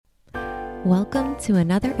Welcome to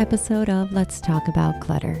another episode of Let's Talk About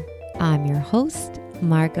Clutter. I'm your host,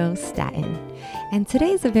 Margot Staten, and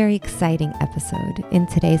today is a very exciting episode. In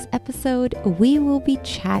today's episode, we will be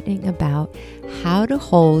chatting about how to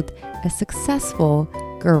hold a successful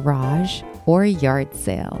garage or yard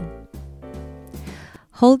sale.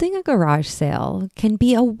 Holding a garage sale can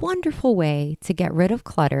be a wonderful way to get rid of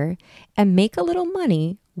clutter and make a little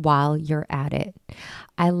money while you're at it.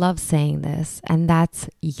 I love saying this, and that's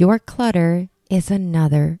your clutter is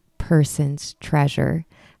another person's treasure.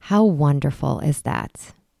 How wonderful is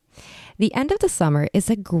that? The end of the summer is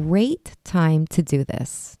a great time to do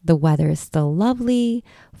this. The weather is still lovely,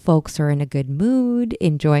 folks are in a good mood,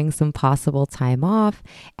 enjoying some possible time off,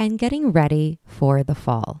 and getting ready for the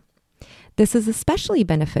fall. This is especially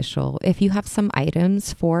beneficial if you have some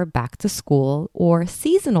items for back to school or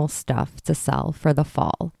seasonal stuff to sell for the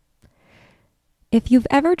fall. If you've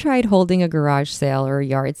ever tried holding a garage sale or a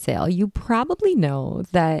yard sale, you probably know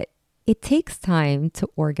that it takes time to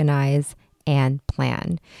organize and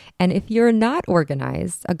plan. And if you're not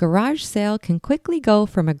organized, a garage sale can quickly go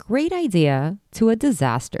from a great idea to a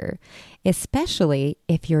disaster, especially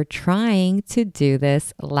if you're trying to do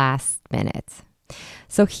this last minute.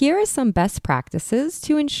 So here are some best practices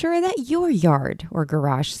to ensure that your yard or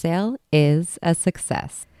garage sale is a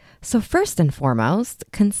success. So first and foremost,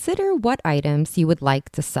 consider what items you would like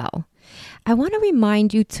to sell. I want to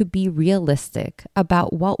remind you to be realistic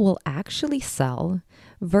about what will actually sell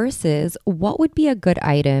versus what would be a good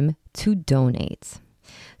item to donate.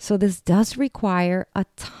 So this does require a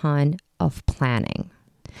ton of planning.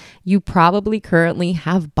 You probably currently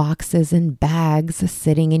have boxes and bags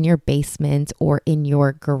sitting in your basement or in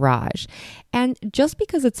your garage. And just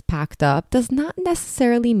because it's packed up does not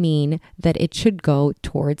necessarily mean that it should go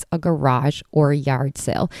towards a garage or a yard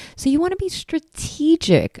sale. So you want to be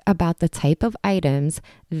strategic about the type of items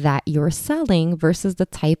that you're selling versus the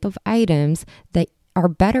type of items that are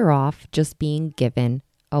better off just being given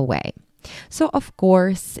away. So of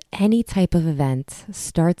course, any type of event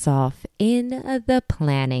starts off in the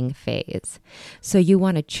planning phase. So you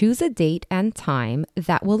want to choose a date and time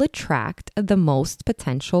that will attract the most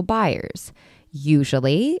potential buyers.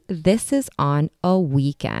 Usually, this is on a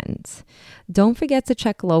weekend. Don't forget to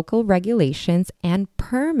check local regulations and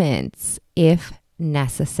permits if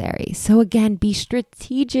necessary. So again, be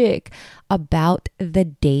strategic about the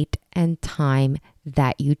date and time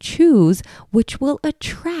that you choose, which will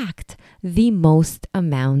attract the most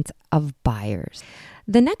amount of buyers.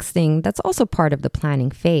 The next thing that's also part of the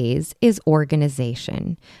planning phase is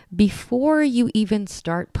organization. Before you even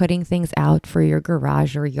start putting things out for your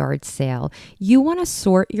garage or yard sale, you want to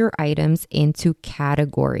sort your items into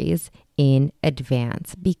categories in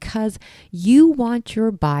advance because you want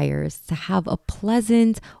your buyers to have a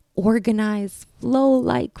pleasant, organized,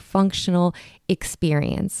 flow-like functional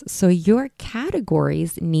experience. So your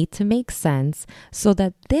categories need to make sense so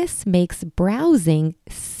that this makes browsing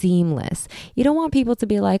seamless. You don't want people to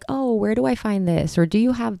be like, oh, where do I find this? Or do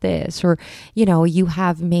you have this? Or, you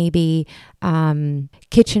have maybe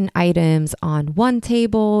kitchen items on one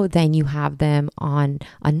table, then you have them on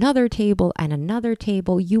another table and another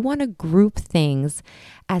table. You want to group things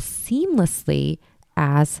as seamlessly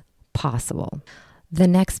as possible. The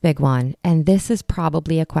next big one, and this is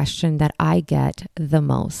probably a question that I get the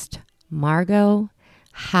most. Margot,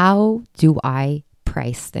 how do I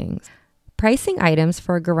price things? Pricing items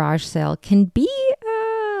for a garage sale can be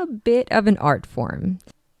a bit of an art form,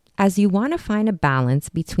 as you want to find a balance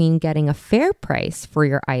between getting a fair price for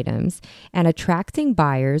your items and attracting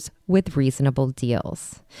buyers with reasonable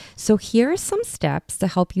deals. So here are some steps to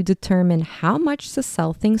help you determine how much to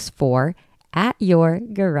sell things for at your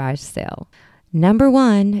garage sale. Number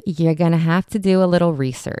one, you're going to have to do a little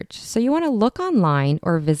research. So you want to look online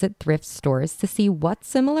or visit thrift stores to see what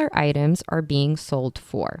similar items are being sold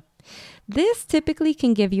for. This typically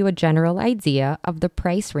can give you a general idea of the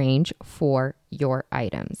price range for your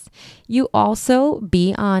items. You also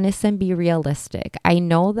be honest and be realistic. I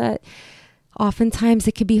know that oftentimes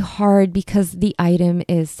it can be hard because the item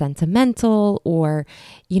is sentimental or,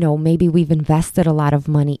 maybe we've invested a lot of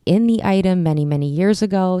money in the item many, many years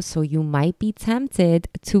ago. So you might be tempted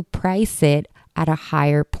to price it at a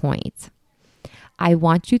higher point. I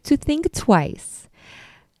want you to think twice.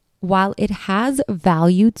 While it has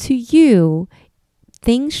value to you,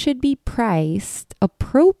 things should be priced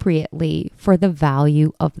appropriately for the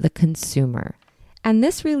value of the consumer. And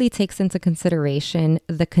this really takes into consideration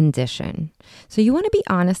the condition. So you want to be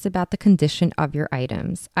honest about the condition of your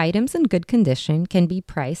items. Items in good condition can be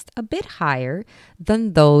priced a bit higher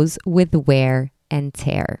than those with wear and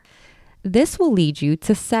tear. This will lead you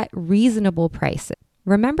to set reasonable prices.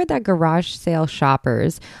 Remember that garage sale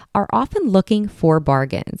shoppers are often looking for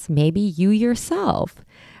bargains. Maybe you yourself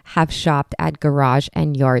have shopped at garage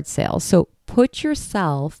and yard sales. So put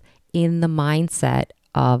yourself in the mindset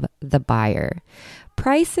of the buyer.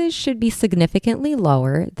 Prices should be significantly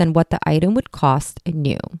lower than what the item would cost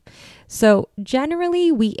new. So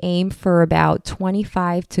generally, we aim for about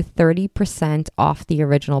 25 to 30% off the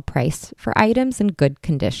original price for items in good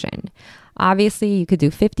condition. Obviously, you could do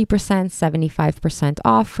 50%, 75%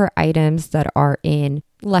 off for items that are in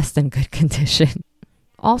less than good condition.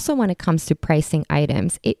 Also, when it comes to pricing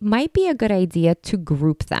items, it might be a good idea to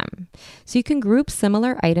group them. So you can group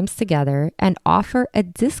similar items together and offer a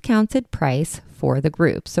discounted price for the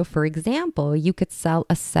group. So for example, you could sell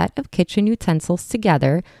a set of kitchen utensils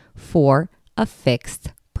together for a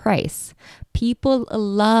fixed price. People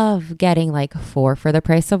love getting like 4 for the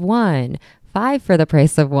price of 1. 5 for the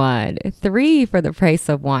price of 1, 3 for the price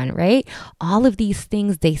of 1, right? All of these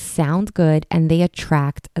things, they sound good and they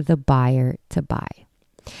attract the buyer to buy.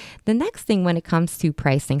 The next thing when it comes to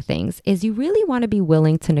pricing things is you really want to be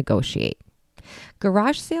willing to negotiate.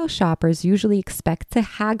 Garage sale shoppers usually expect to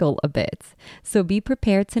haggle a bit, so be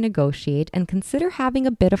prepared to negotiate and consider having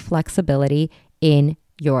a bit of flexibility in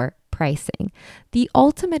your pricing. The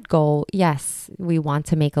ultimate goal, yes, we want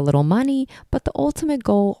to make a little money, but the ultimate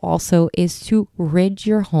goal also is to rid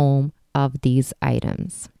your home of these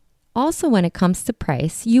items. Also, when it comes to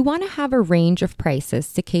price, you want to have a range of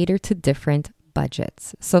prices to cater to different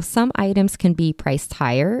budgets. So some items can be priced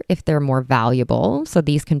higher if they're more valuable. So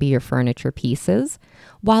these can be your furniture pieces,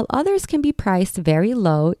 while others can be priced very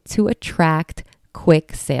low to attract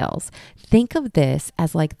quick sales. Think of this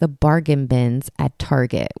as like the bargain bins at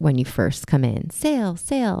Target when you first come in. Sale,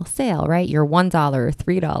 sale, sale, right? Your $1,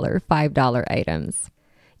 $3, $5 items.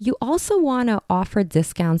 You also want to offer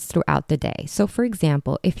discounts throughout the day. So for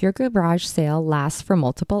example, if your garage sale lasts for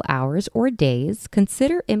multiple hours or days,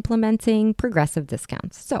 consider implementing progressive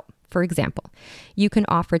discounts. So for example, you can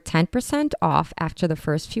offer 10% off after the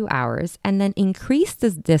first few hours and then increase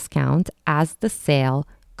this discount as the sale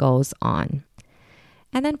goes on.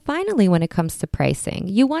 And then finally, when it comes to pricing,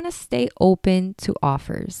 you want to stay open to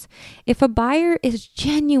offers. If a buyer is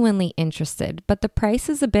genuinely interested, but the price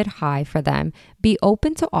is a bit high for them, be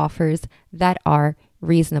open to offers that are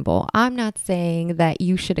reasonable. I'm not saying that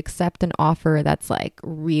you should accept an offer that's like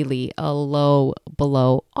really a low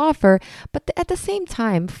below offer, but at the same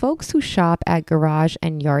time, folks who shop at garage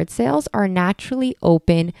and yard sales are naturally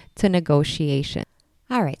open to negotiation.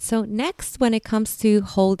 All right, so next, when it comes to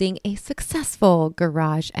holding a successful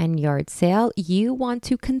garage and yard sale, you want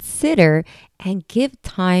to consider and give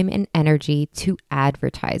time and energy to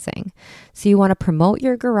advertising. So you want to promote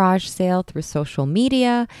your garage sale through social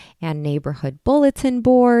media and neighborhood bulletin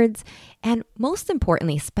boards. And most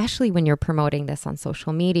importantly, especially when you're promoting this on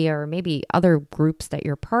social media or maybe other groups that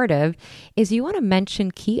you're part of, is you want to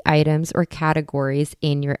mention key items or categories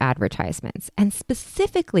in your advertisements. And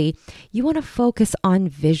specifically, you want to focus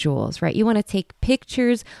on visuals, right? You want to take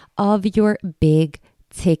pictures of your big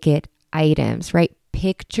ticket items, right?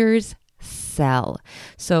 Pictures sell.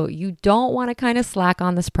 So you don't want to kind of slack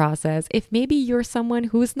on this process. If maybe you're someone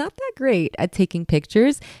who is not that great at taking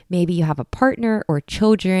pictures, maybe you have a partner or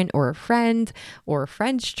children or a friend or a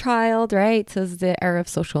friend's child, right? So this is the era of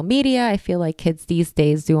social media. I feel like kids these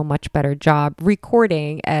days do a much better job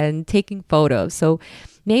recording and taking photos. So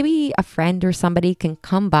maybe a friend or somebody can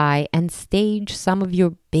come by and stage some of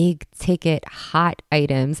your big ticket hot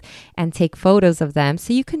items and take photos of them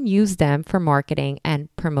so you can use them for marketing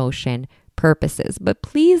and promotion purposes. But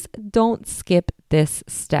please don't skip this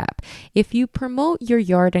step. If you promote your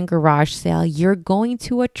yard and garage sale, you're going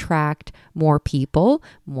to attract more people.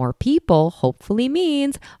 More people hopefully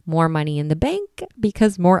means more money in the bank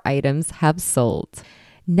because more items have sold.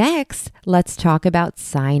 Next, let's talk about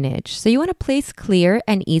signage. So you want to place clear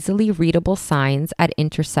and easily readable signs at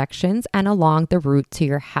intersections and along the route to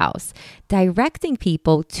your house, directing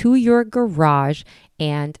people to your garage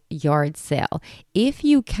and yard sale. If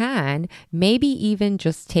you can, maybe even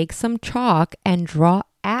just take some chalk and draw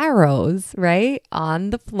arrows, right,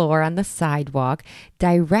 on the floor, on the sidewalk,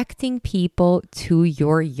 directing people to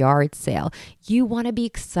your yard sale. You want to be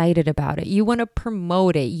excited about it. You want to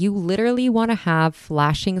promote it. You literally want to have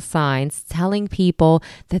flashing signs telling people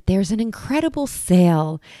that there's an incredible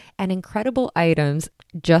sale and incredible items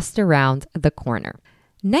just around the corner.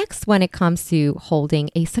 Next, when it comes to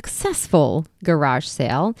holding a successful garage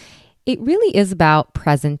sale, it really is about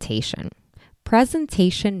presentation.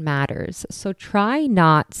 Presentation matters, so try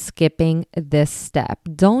not skipping this step.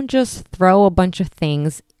 Don't just throw a bunch of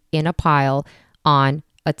things in a pile on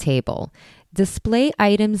a table. Display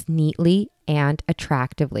items neatly and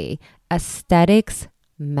attractively. Aesthetics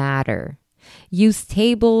matter. Use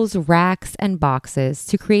tables, racks, and boxes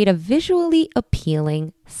to create a visually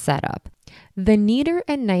appealing setup. The neater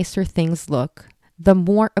and nicer things look, the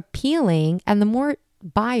more appealing and the more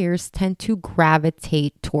buyers tend to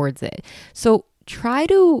gravitate towards it. So try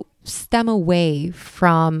to stem away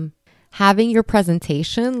from having your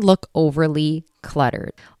presentation look overly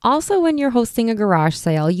cluttered. Also, when you're hosting a garage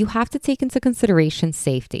sale, you have to take into consideration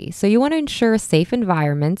safety. So you want to ensure a safe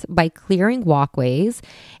environment by clearing walkways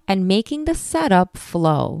and making the setup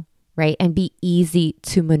flow, right? And be easy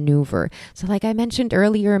to maneuver. So like I mentioned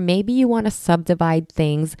earlier, maybe you want to subdivide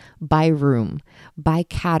things by room, by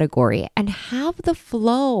category, and have the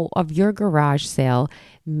flow of your garage sale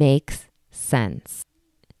makes sense.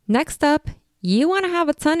 Next up, you want to have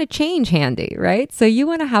a ton of change handy, right? So you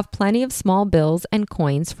want to have plenty of small bills and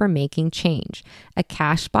coins for making change. A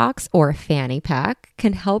cash box or a fanny pack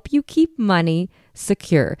can help you keep money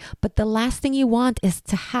secure. But the last thing you want is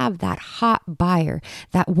to have that hot buyer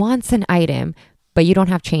that wants an item, but you don't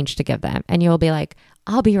have change to give them. And you'll be like,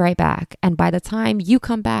 I'll be right back. And by the time you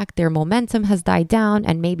come back, their momentum has died down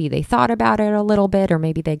and maybe they thought about it a little bit, or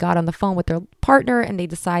maybe they got on the phone with their partner and they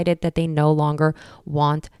decided that they no longer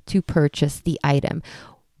want to purchase the item.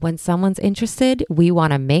 When someone's interested, we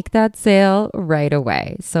want to make that sale right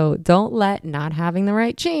away. So don't let not having the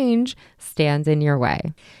right change stand in your way.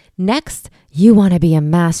 Next, you want to be a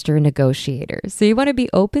master negotiator. So you want to be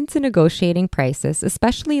open to negotiating prices,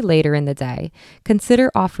 especially later in the day.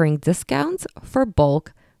 Consider offering discounts for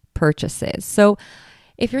bulk purchases. So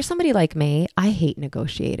if you're somebody like me, I hate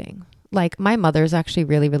negotiating. Like my mother's actually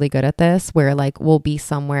really, really good at this, where like we'll be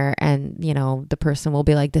somewhere and, you know, the person will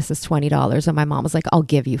be like, this is $20. And my mom was like, I'll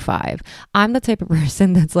give you $5. I'm the type of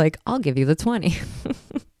person that's like, I'll give you the 20.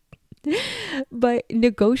 But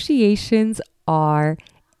negotiations are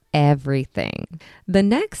everything. The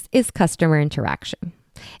next is customer interaction.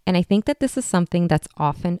 And I think that this is something that's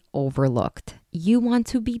often overlooked. You want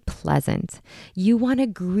to be pleasant. You want to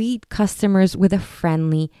greet customers with a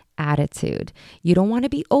friendly attitude. You don't want to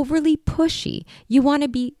be overly pushy. You want to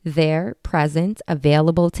be there, present,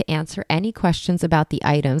 available to answer any questions about the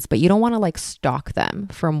items, but you don't want to like stalk them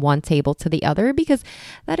from one table to the other, because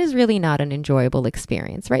that is really not an enjoyable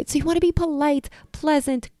experience, right? So you want to be polite,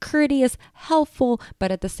 pleasant, courteous, helpful,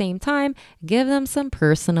 but at the same time, give them some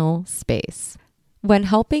personal space. When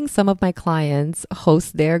helping some of my clients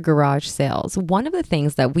host their garage sales, one of the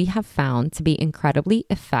things that we have found to be incredibly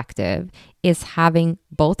effective is having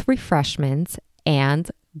both refreshments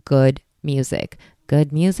and good music.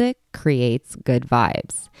 Good music creates good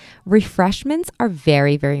vibes. Refreshments are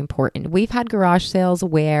very, very important. We've had garage sales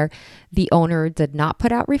where the owner did not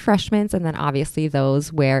put out refreshments, and then obviously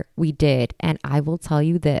those where we did. And I will tell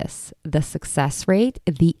you this, the success rate,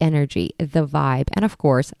 the energy, the vibe, and of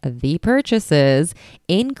course, the purchases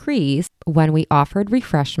increased when we offered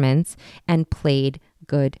refreshments and played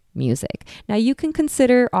good music. Now you can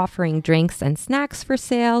consider offering drinks and snacks for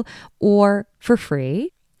sale or for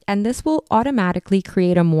free, and this will automatically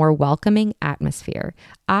create a more welcoming atmosphere.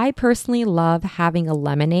 I personally love having a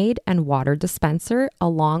lemonade and water dispenser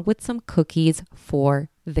along with some cookies for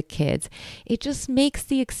the kids. It just makes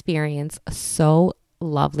the experience so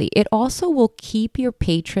lovely. It also will keep your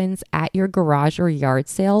patrons at your garage or yard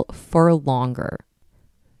sale for longer.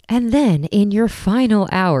 And then in your final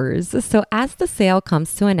hours, so as the sale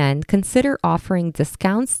comes to an end, consider offering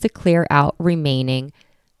discounts to clear out remaining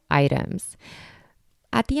items.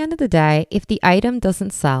 At the end of the day, if the item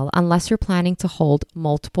doesn't sell, unless you're planning to hold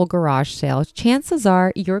multiple garage sales, chances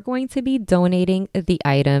are you're going to be donating the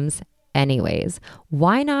items anyways.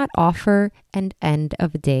 Why not offer an end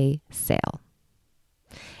of day sale?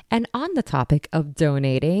 And on the topic of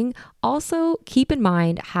donating, also keep in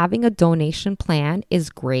mind having a donation plan is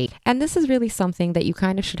great. And this is really something that you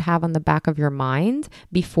kind of should have on the back of your mind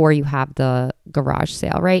before you have the garage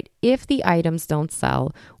sale, right? If the items don't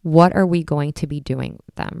sell, what are we going to be doing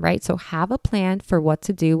with them, right? So have a plan for what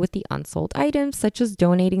to do with the unsold items, such as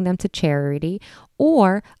donating them to charity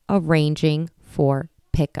or arranging for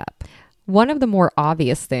pickup. One of the more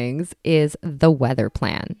obvious things is the weather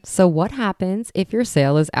plan. So what happens if your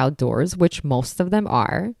sale is outdoors, which most of them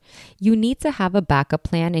are? You need to have a backup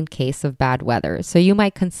plan in case of bad weather. So you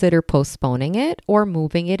might consider postponing it or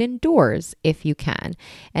moving it indoors if you can.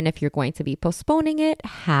 And if you're going to be postponing it,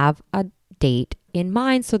 have a date in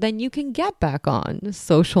mind so then you can get back on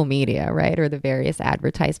social media, right? Or the various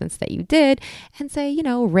advertisements that you did and say, you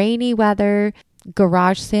know, rainy weather,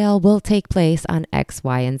 garage sale will take place on X,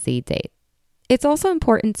 Y, and Z date. It's also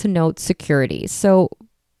important to note security. So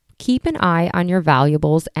keep an eye on your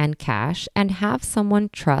valuables and cash and have someone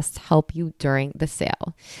trust help you during the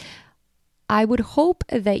sale. I would hope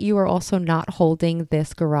that you are also not holding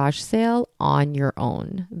this garage sale on your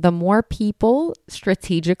own. The more people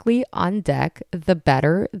strategically on deck, the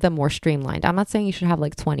better, the more streamlined. I'm not saying you should have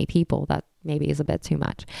like 20 people. That maybe is a bit too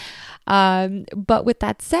much. But with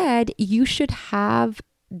that said, you should have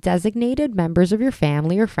designated members of your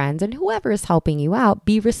family or friends and whoever is helping you out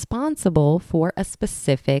be responsible for a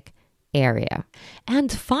specific area.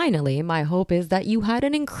 And finally, my hope is that you had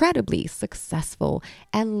an incredibly successful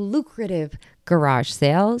and lucrative garage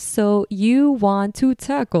sale. So you want to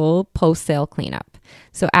tackle post-sale cleanup.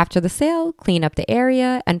 So after the sale, clean up the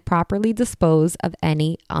area and properly dispose of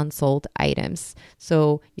any unsold items.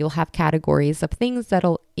 So you'll have categories of things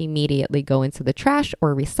that'll immediately go into the trash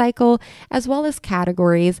or recycle, as well as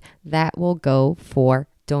categories that will go for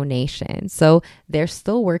donation. So there's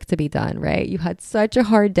still work to be done, right? You had such a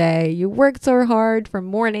hard day. You worked so hard from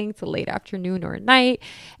morning to late afternoon or night,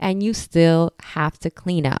 and you still have to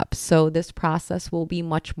clean up. So this process will be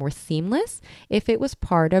much more seamless if it was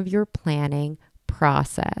part of your planning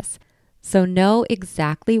process. So know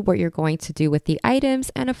exactly what you're going to do with the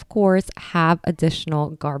items, and of course, have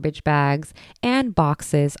additional garbage bags and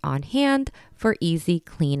boxes on hand for easy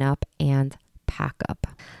cleanup and pack up.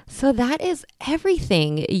 So that is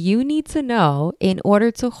everything you need to know in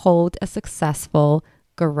order to hold a successful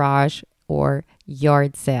garage or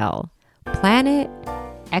yard sale. Plan it,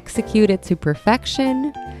 execute it to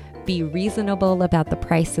perfection, be reasonable about the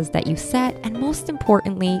prices that you set, and most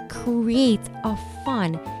importantly, create a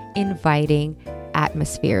fun, inviting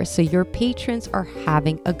atmosphere so your patrons are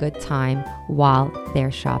having a good time while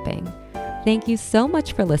they're shopping. Thank you so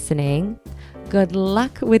much for listening. Good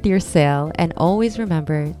luck with your sale, and always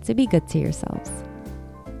remember to be good to yourselves.